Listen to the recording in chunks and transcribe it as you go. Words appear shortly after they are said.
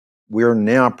we're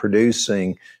now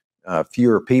producing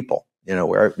fewer people. You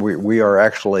know, we are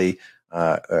actually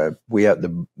we have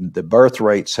the birth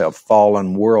rates have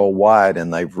fallen worldwide,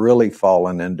 and they've really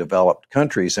fallen in developed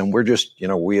countries. And we're just, you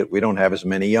know, we don't have as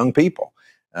many young people,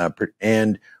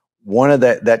 and one of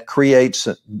that creates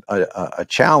a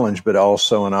challenge, but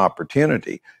also an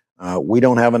opportunity. We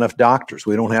don't have enough doctors.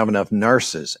 We don't have enough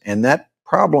nurses, and that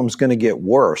problem's going to get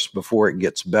worse before it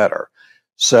gets better.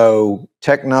 So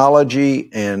technology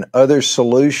and other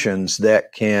solutions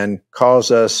that can cause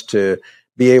us to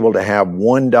be able to have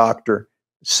one doctor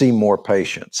see more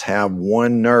patients, have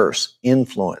one nurse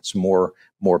influence more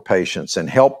patients and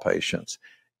help patients.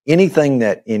 Anything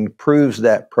that improves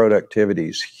that productivity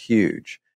is huge.